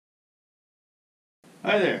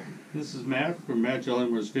Hi there, this is Matt from Matt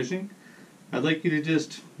Jellingworth's Fishing. I'd like you to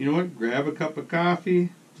just, grab a cup of coffee,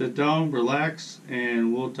 sit down, relax,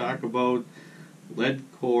 and we'll talk about lead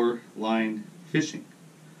core line fishing.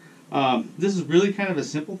 This is really kind of a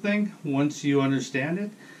simple thing once you understand it,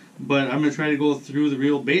 but I'm going to try to go through the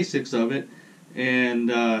real basics of it, and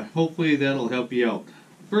hopefully that'll help you out.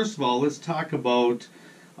 First of all, let's talk about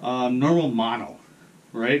normal mono.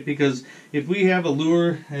 Right? Because if we have a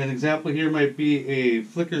lure, an example here might be a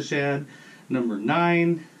flicker shad number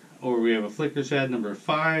 9, or we have a flicker shad number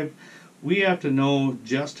 5, we have to know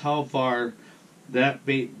just how far that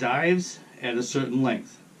bait dives at a certain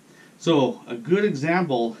length. So a good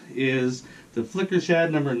example is the flicker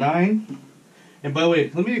shad number 9. And by the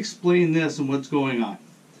way, let me explain this and what's going on.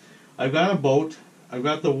 I've got a boat, I've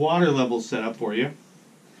got the water level set up for you.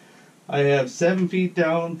 I have 7 feet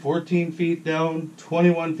down, 14 feet down,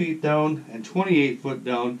 21 feet down, and 28 foot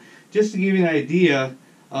down, just to give you an idea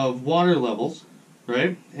of water levels,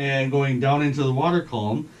 right? And going down into the water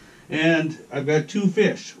column. And I've got 2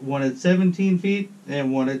 fish, one at 17 feet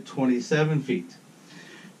and one at 27 feet.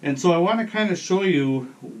 And so I want to kind of show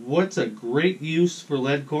you what's a great use for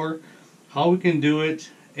lead core, how we can do it,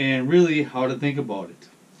 and really how to think about it.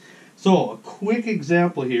 So a quick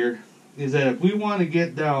example here is that if we want to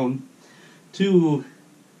get down to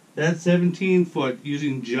that 17 foot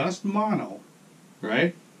using just mono,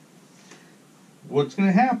 right? What's going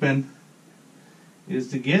to happen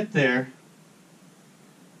is to get there,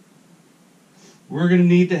 we're going to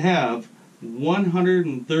need to have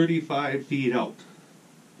 135 feet out.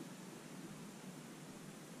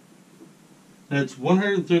 That's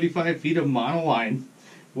 135 feet of mono line.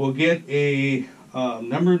 We'll get a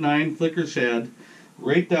number 9 flicker shad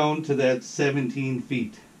right down to that 17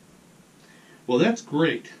 feet. Well, that's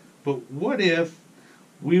great, but what if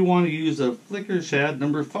we want to use a flicker shad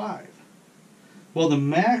number 5? Well, the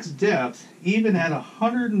max depth, even at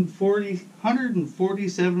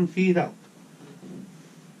 147 feet out,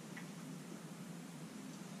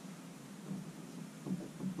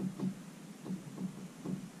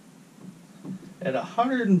 at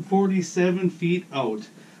 147 feet out,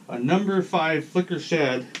 a number 5 flicker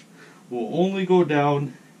shad will only go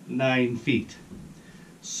down 9 feet.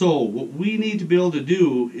 So what we need to be able to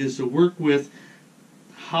do is to work with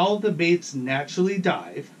how the baits naturally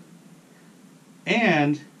dive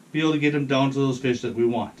and be able to get them down to those fish that we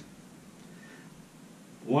want.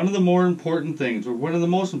 One of the more important things, or one of the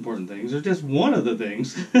most important things, or just one of the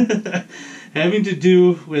things having to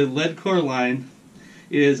do with lead core line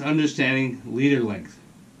is understanding leader length.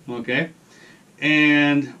 Okay?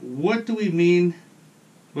 And what do we mean?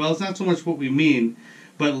 Well, it's not so much what we mean,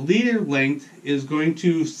 but leader length is going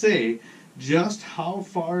to say just how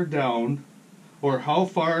far down or how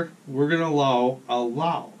far we're going to allow,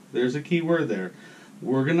 there's a key word there,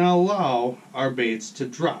 we're going to allow our baits to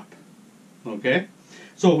drop. Okay?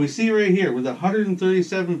 So we see right here with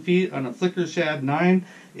 137 feet on a flicker shad 9,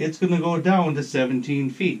 it's going to go down to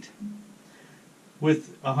 17 feet.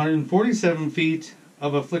 With 147 feet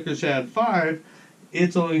of a flicker shad 5,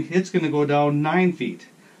 it's going to go down 9 feet.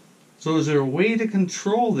 So is there a way to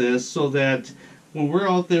control this so that when we're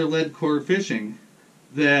out there lead core fishing,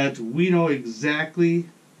 that we know exactly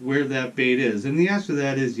where that bait is? And the answer to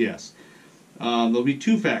that is yes. There'll be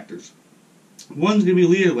 2 factors. One's going to be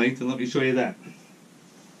leader length, and let me show you that.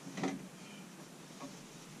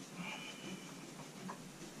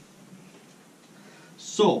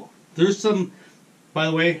 So, there's some, by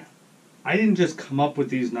the way, I didn't just come up with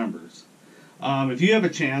these numbers. If you have a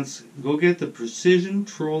chance, go get the Precision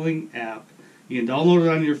Trolling app. You can download it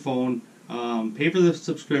on your phone, pay for the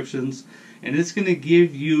subscriptions, and it's going to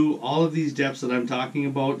give you all of these depths that I'm talking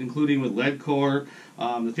about, including with lead core,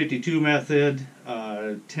 the 52 method,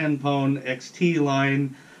 10-pound XT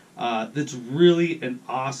line. That's really an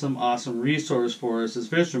awesome resource for us as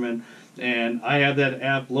fishermen, and I have that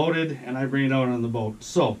app loaded and I bring it out on the boat.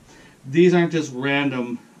 So these aren't just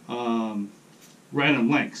random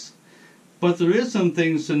lengths. But there is some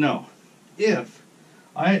things to know. If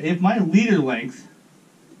my leader length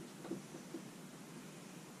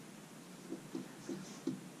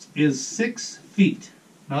is 6 feet,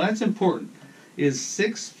 now that's important, is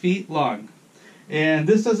 6 feet long, and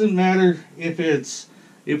this doesn't matter if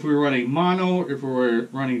we're running mono, if we're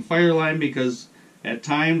running Fireline, because at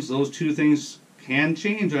times those 2 things can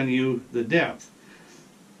change on you the depth.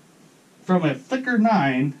 From a flicker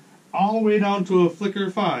 9 all the way down to a flicker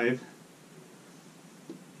 5,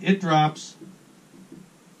 it drops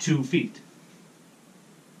 2 feet.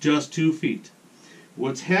 Just 2 feet.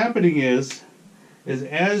 What's happening is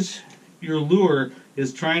as your lure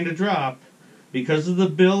is trying to drop, because of the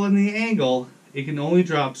bill and the angle, it can only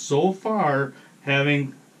drop so far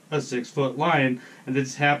having a 6-foot line, and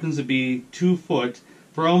this happens to be 2 foot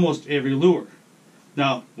for almost every lure.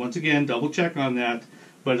 Now, once again, double check on that,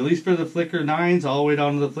 but at least for the Flicker 9s all the way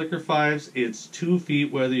down to the Flicker 5s, it's 2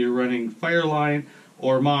 feet whether you're running Fireline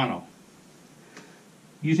or mono.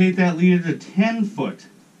 You take that leader to 10 foot.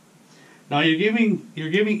 Now you're giving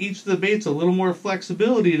each of the baits a little more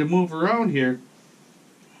flexibility to move around here.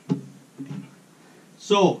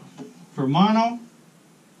 So, for mono,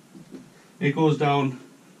 it goes down,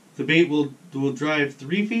 the bait will drive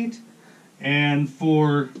 3 feet, and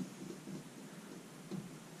for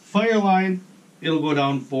Fireline, it'll go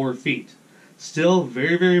down 4 feet. Still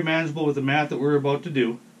very, very manageable with the math that we're about to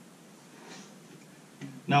do.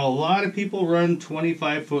 Now, a lot of people run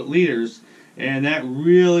 25-foot leaders, and that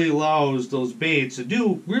really allows those baits to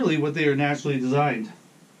do really what they are naturally designed.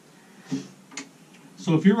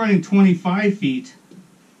 So if you're running 25 feet,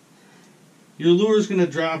 your lure is going to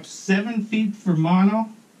drop 7 feet for mono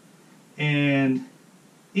and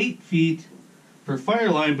 8 feet for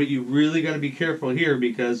Fireline, but you really got to be careful here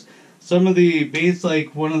because some of the baits,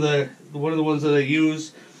 like one of the ones that I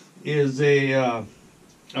use is a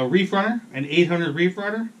reef runner, an 800 reef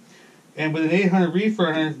runner, and with an 800 reef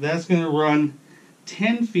runner, that's going to run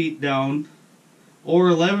 10 feet down or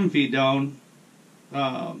 11 feet down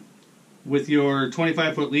with your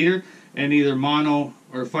 25-foot leader and either mono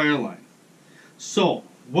or Fireline. So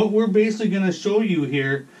what we're basically going to show you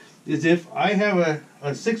here is if I have a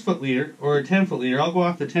 6-foot leader or a 10-foot leader, I'll go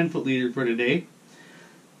off the 10-foot leader for today.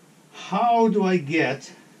 How do I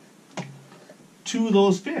get to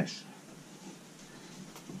those fish?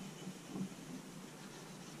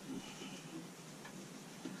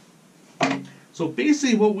 So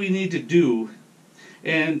basically what we need to do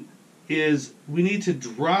is we need to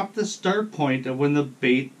drop the start point of when the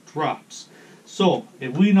bait drops. So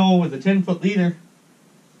if we know with a 10-foot leader,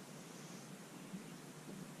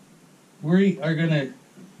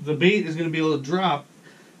 the bait is going to be able to drop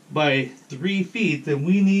by 3 feet, then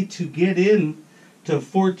we need to get in to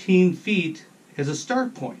 14 feet as a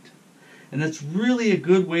start point. And that's really a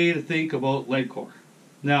good way to think about lead core.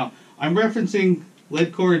 Now, I'm referencing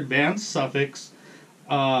lead core advanced Sufix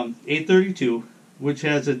 832, which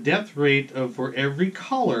has a depth rate of, for every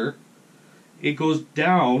color, it goes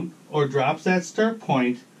down or drops that start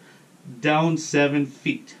point down 7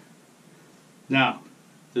 feet. Now,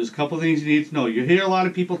 there's a couple things you need to know. You hear a lot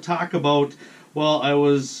of people talk about, well, I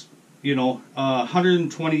was,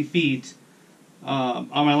 120 feet on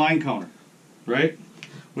my line counter, right?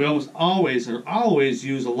 We almost always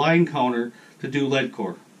use a line counter to do lead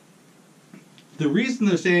core. The reason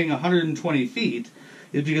they're saying 120 feet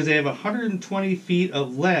is because they have 120 feet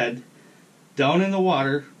of lead down in the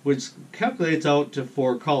water, which calculates out to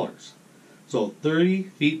 4 colors. So 30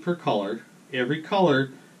 feet per color. Every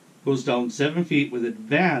color goes down 7 feet with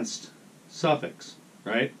advanced Sufix,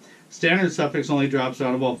 right? Standard Sufix only drops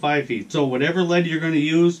down about 5 feet. So whatever lead you're going to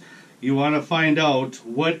use, you want to find out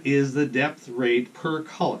what is the depth rate per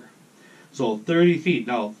color. So 30 feet.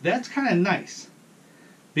 Now, that's kind of nice,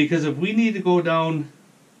 because if we need to go down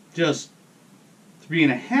just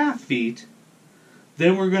 3.5 feet,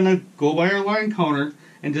 then we're going to go by our line counter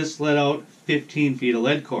and just let out 15 feet of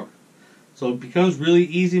lead core. So it becomes really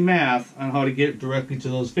easy math on how to get directly to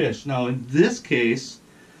those fish. Now in this case,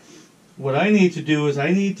 what I need to do is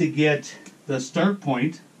I need to get the start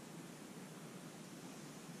point,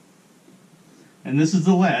 and this is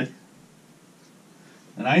the lead,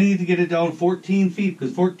 and I need to get it down 14 feet,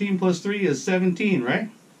 because 14 plus 3 is 17, right?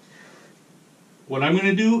 What I'm going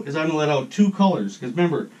to do is I'm going to let out 2 colors, because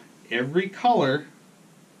remember, every color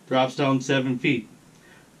drops down 7 feet.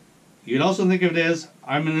 You can also think of it as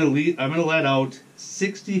I'm going to let out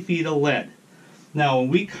 60 feet of lead. Now, when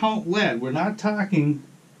we count lead, we're not talking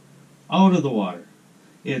out of the water.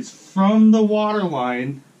 It's from the water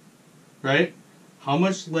line, right? How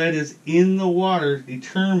much lead is in the water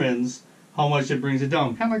determines how much it brings it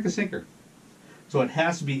down, kind of like a sinker. So it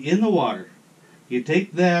has to be in the water. You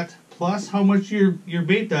take that plus how much your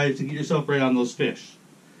bait dives to get yourself right on those fish.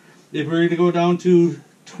 If we're going to go down to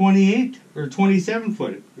 28 or 27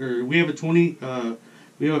 foot, or we have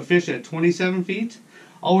a fish at 27 feet,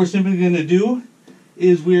 all we're simply going to do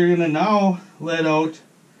is we're going to now let out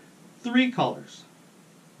 3 colors,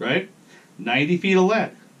 right? 90 feet of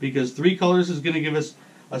lead, because 3 colors is going to give us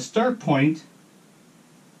a start point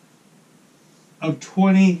of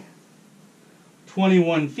 21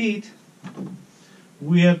 feet.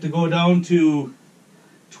 We have to go down to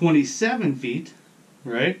 27 feet,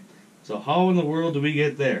 right? So how in the world do we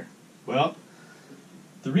get there? Well,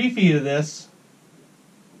 3 feet of this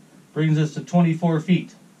brings us to 24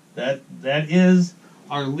 feet. That is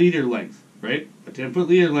our leader length, right? A 10-foot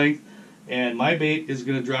leader length, and my bait is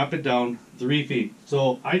going to drop it down 3 feet.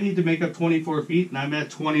 So I need to make up 24 feet, and I'm at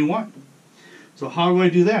 21. So how do I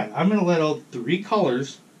do that? I'm going to let out 3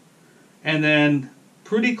 colors, and then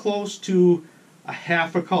pretty close to a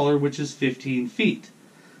half a color, which is 15 feet.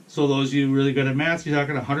 So those of you really good at math, you're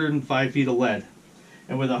talking 105 feet of lead.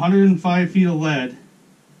 And with 105 feet of lead,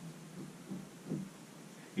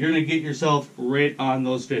 you're going to get yourself right on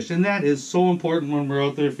those fish. And that is so important when we're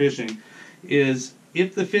out there fishing, is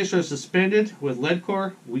if the fish are suspended with lead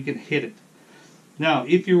core, we can hit it. Now,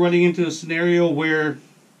 if you're running into a scenario where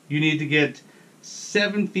you need to get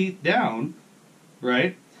 7 feet down,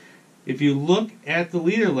 right? If you look at the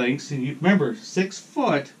leader lengths, and you remember 6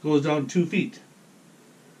 foot goes down 2 feet.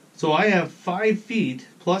 So I have 5 feet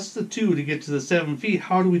plus the 2 to get to the 7 feet.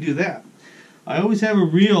 How do we do that? I always have a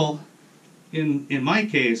reel, in my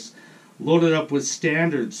case, loaded up with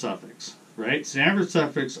standard suffix, right? Standard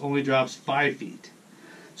suffix only drops 5 feet.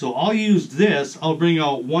 So I'll use this, I'll bring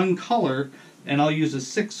out 1 color, and I'll use a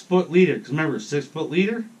 6 foot leader. Because remember, 6 foot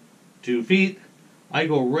leader, 2 feet. I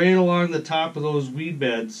go right along the top of those weed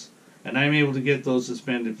beds, and I'm able to get those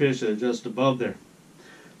suspended fish that are just above there.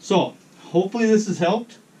 So, hopefully this has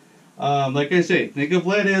helped. Like I say, think of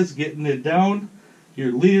lead as getting it down.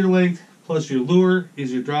 Your leader length plus your lure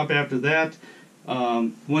is your drop after that.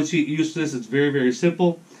 Once you get used to this, it's very, very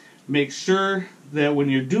simple. Make sure that when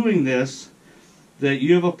you're doing this, that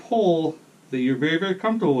you have a pole that you're very, very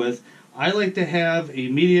comfortable with. I like to have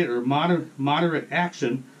immediate or moderate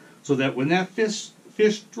action, so that when that fish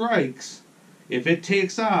strikes, if it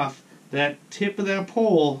takes off, that tip of that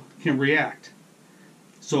pole can react.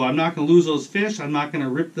 So I'm not going to lose those fish. I'm not going to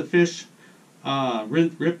rip the fish,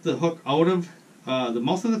 rip the hook out of the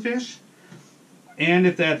mouth of the fish. And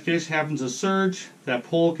if that fish happens to surge, that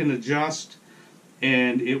pole can adjust,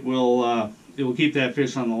 and it will keep that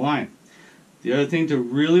fish on the line. The other thing to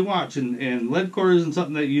really watch, and lead core isn't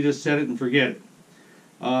something that you just set it and forget it.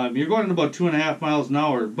 You're going at about 2.5 miles an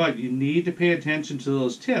hour, but you need to pay attention to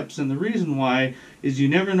those tips. And the reason why is you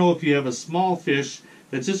never know if you have a small fish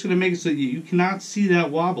that's just going to make it so that you cannot see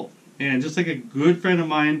that wobble. And just like a good friend of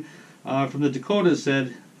mine from the Dakotas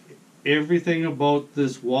said, everything about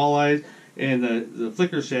this walleye and the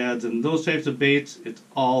flicker shads and those types of baits, it's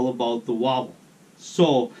all about the wobble.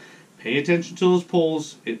 So pay attention to those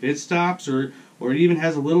poles. If it stops or it even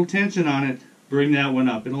has a little tension on it, bring that one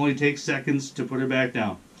up. It only takes seconds to put it back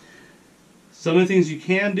down. Some of the things you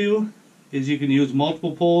can do is you can use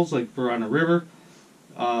multiple poles, like for on a river,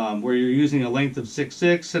 where you're using a length of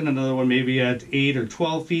 6'6", and another one maybe at 8 or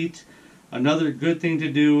 12 feet. Another good thing to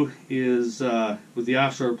do is with the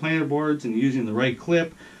offshore planer boards and using the right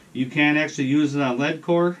clip, you can actually use it on lead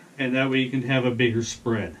core, and that way you can have a bigger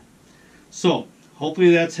spread. So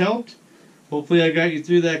hopefully that's helped. Hopefully I got you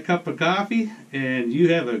through that cup of coffee, and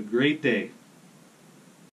you have a great day.